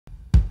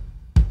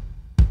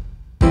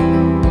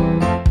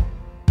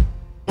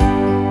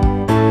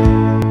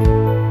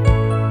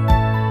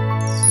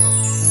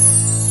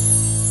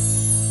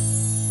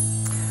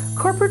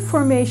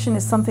formation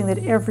is something that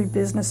every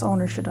business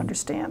owner should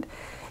understand.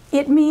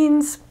 It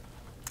means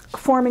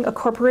forming a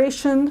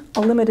corporation,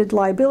 a limited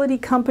liability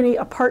company,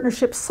 a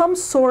partnership, some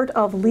sort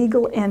of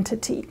legal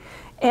entity.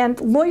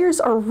 And lawyers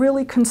are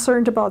really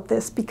concerned about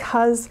this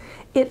because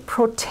it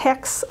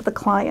protects the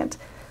client.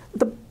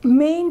 The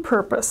main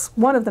purpose,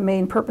 one of the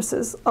main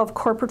purposes of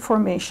corporate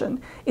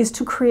formation is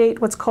to create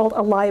what's called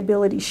a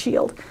liability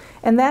shield.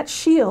 And that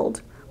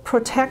shield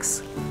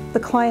protects the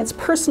client's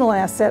personal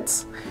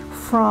assets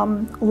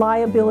from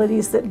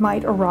liabilities that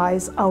might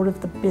arise out of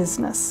the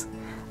business.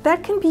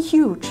 That can be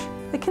huge.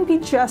 It can be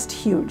just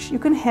huge. You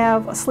can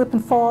have a slip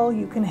and fall,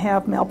 you can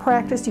have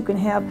malpractice, you can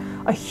have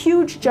a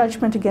huge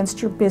judgment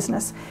against your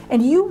business,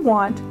 and you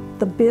want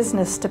the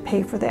business to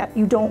pay for that.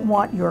 You don't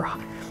want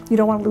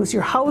to lose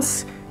your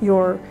house,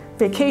 your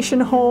vacation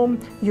home,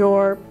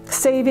 your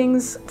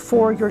savings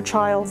for your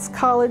child's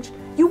college.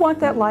 You want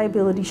that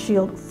liability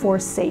shield for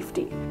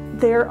safety.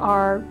 There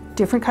are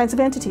different kinds of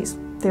entities.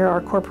 There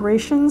are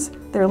corporations,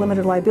 there are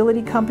limited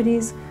liability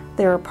companies,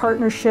 there are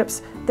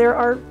partnerships, there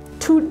are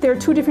two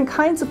different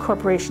kinds of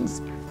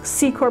corporations,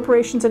 C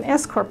corporations and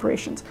S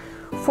corporations.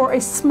 For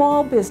a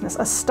small business,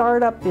 a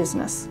startup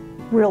business,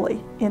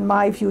 really, in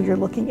my view, you're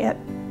looking at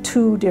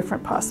two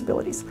different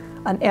possibilities: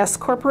 an S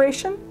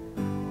corporation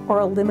or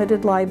a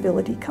limited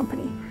liability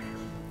company.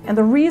 And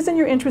the reason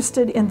you're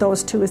interested in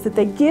those two is that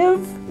they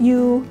give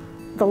you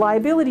the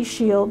liability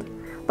shield,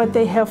 but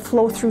they have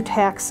flow-through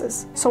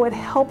taxes, so it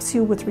helps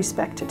you with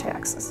respect to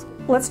taxes.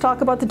 Let's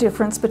talk about the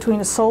difference between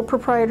a sole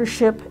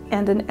proprietorship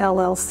and an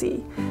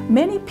LLC.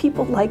 Many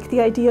people like the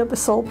idea of a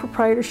sole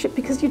proprietorship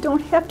because you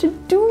don't have to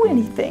do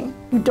anything.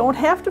 You don't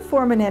have to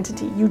form an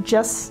entity. You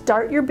just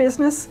start your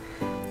business,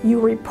 you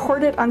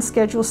report it on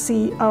Schedule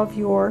C of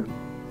your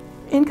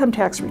income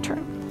tax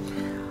return.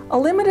 A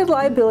limited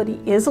liability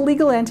is a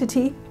legal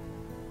entity,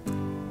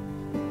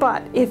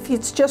 but if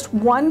it's just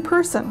one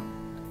person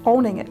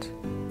owning it,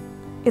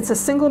 it's a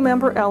single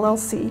member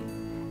LLC,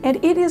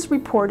 and it is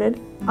reported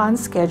on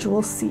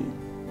Schedule C.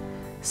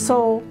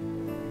 So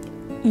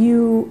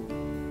you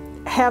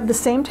have the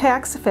same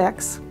tax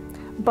effects,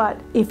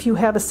 but if you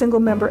have a single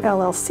member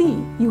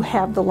LLC, you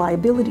have the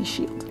liability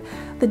shield.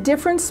 The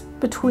difference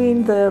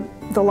between the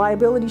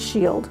liability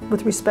shield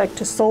with respect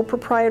to sole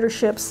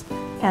proprietorships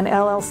and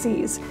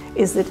LLCs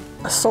is that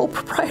a sole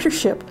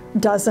proprietorship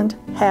doesn't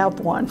have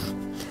one,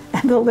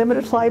 and the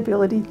limited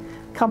liability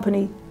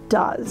company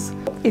does.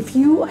 If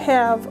you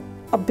have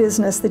a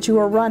business that you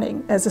are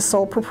running as a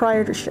sole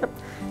proprietorship,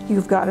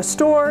 you've got a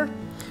store,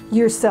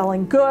 you're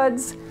selling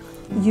goods,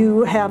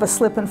 you have a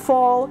slip and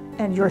fall,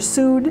 and you're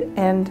sued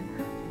and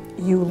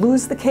you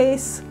lose the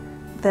case,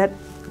 that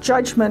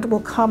judgment will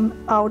come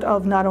out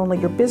of not only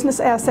your business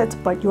assets,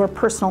 but your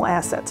personal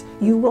assets.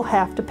 You will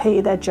have to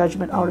pay that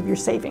judgment out of your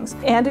savings,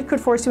 and it could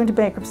force you into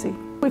bankruptcy.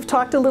 We've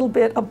talked a little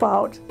bit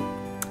about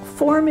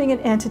forming an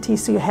entity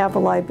so you have a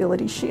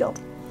liability shield.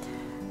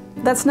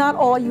 That's not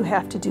all you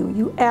have to do.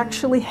 You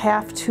actually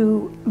have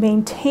to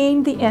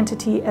maintain the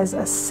entity as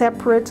a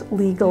separate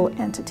legal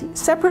entity,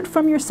 separate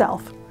from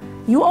yourself.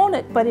 You own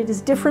it, but it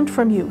is different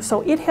from you.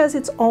 So it has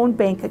its own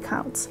bank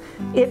accounts.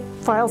 It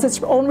files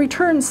its own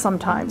returns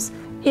sometimes.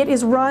 It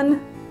is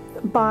run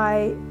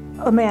by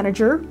a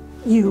manager,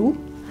 you,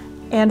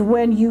 and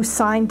when you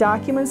sign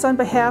documents on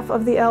behalf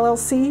of the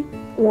LLC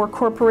or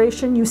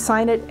corporation, you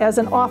sign it as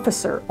an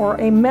officer or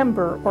a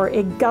member or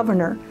a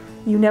governor.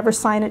 You never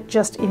sign it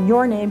just in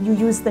your name, you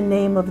use the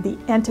name of the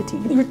entity.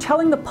 You're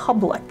telling the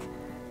public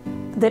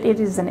that it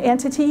is an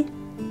entity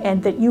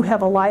and that you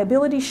have a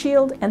liability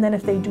shield, and then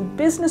if they do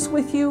business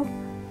with you,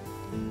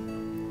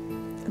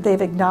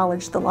 they've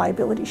acknowledged the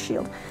liability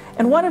shield.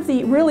 And one of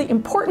the really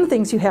important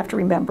things you have to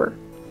remember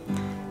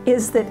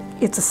is that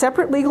it's a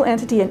separate legal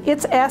entity and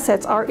its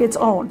assets are its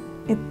own.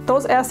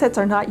 Those assets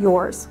are not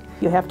yours.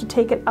 You have to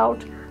take it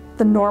out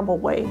the normal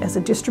way, as a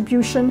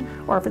distribution,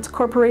 or if it's a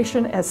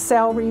corporation, as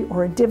salary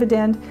or a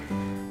dividend.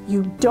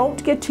 You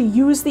don't get to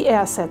use the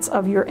assets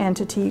of your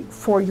entity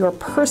for your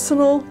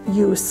personal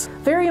use.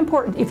 Very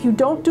important. If you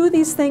don't do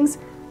these things,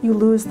 you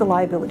lose the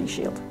liability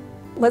shield.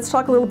 Let's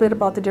talk a little bit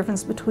about the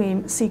difference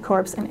between C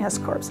Corps and S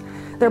Corps.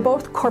 They're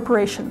both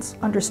corporations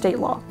under state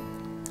law.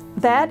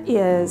 That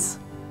is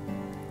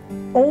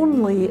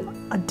only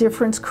a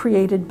difference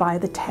created by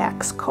the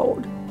tax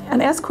code. An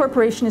S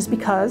corporation is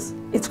because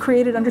it's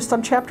created under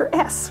subchapter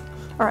S.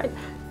 All right.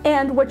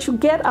 And what you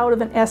get out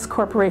of an S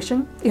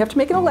corporation, you have to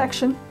make an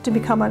election to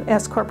become an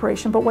S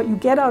corporation, but what you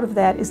get out of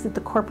that is that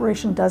the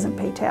corporation doesn't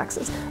pay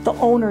taxes. The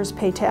owners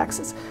pay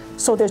taxes.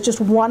 So there's just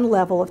one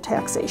level of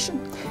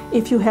taxation.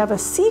 If you have a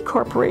C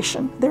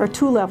corporation, there are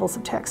two levels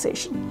of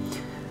taxation,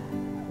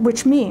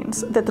 which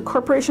means that the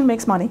corporation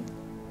makes money,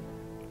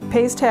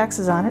 pays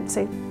taxes on it,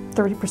 say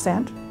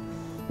 30%,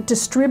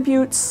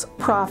 distributes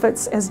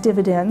profits as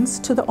dividends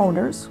to the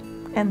owners,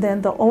 and then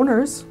the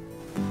owners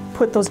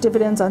put those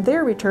dividends on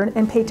their return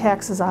and pay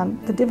taxes on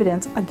the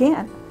dividends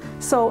again.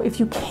 So if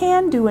you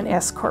can do an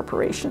S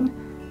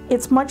corporation,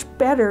 it's much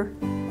better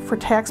for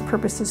tax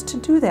purposes to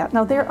do that.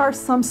 Now, there are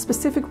some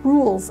specific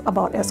rules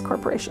about S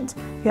corporations.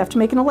 You have to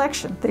make an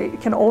election. They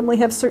can only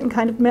have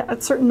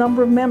a certain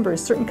number of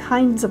members, certain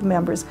kinds of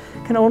members,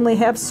 can only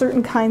have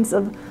certain kinds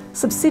of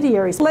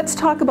subsidiaries. Let's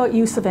talk about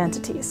use of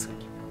entities.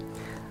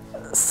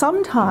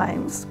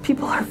 Sometimes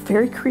people are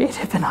very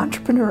creative and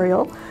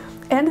entrepreneurial,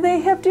 and they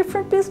have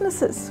different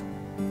businesses.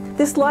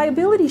 This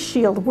liability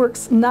shield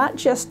works not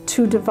just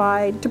to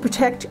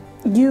protect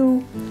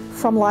you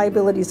from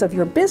liabilities of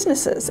your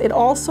businesses, it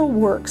also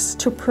works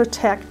to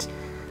protect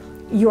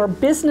your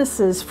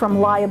businesses from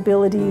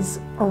liabilities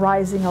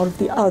arising out of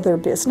the other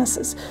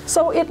businesses.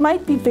 So it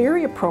might be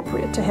very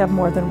appropriate to have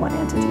more than one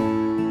entity.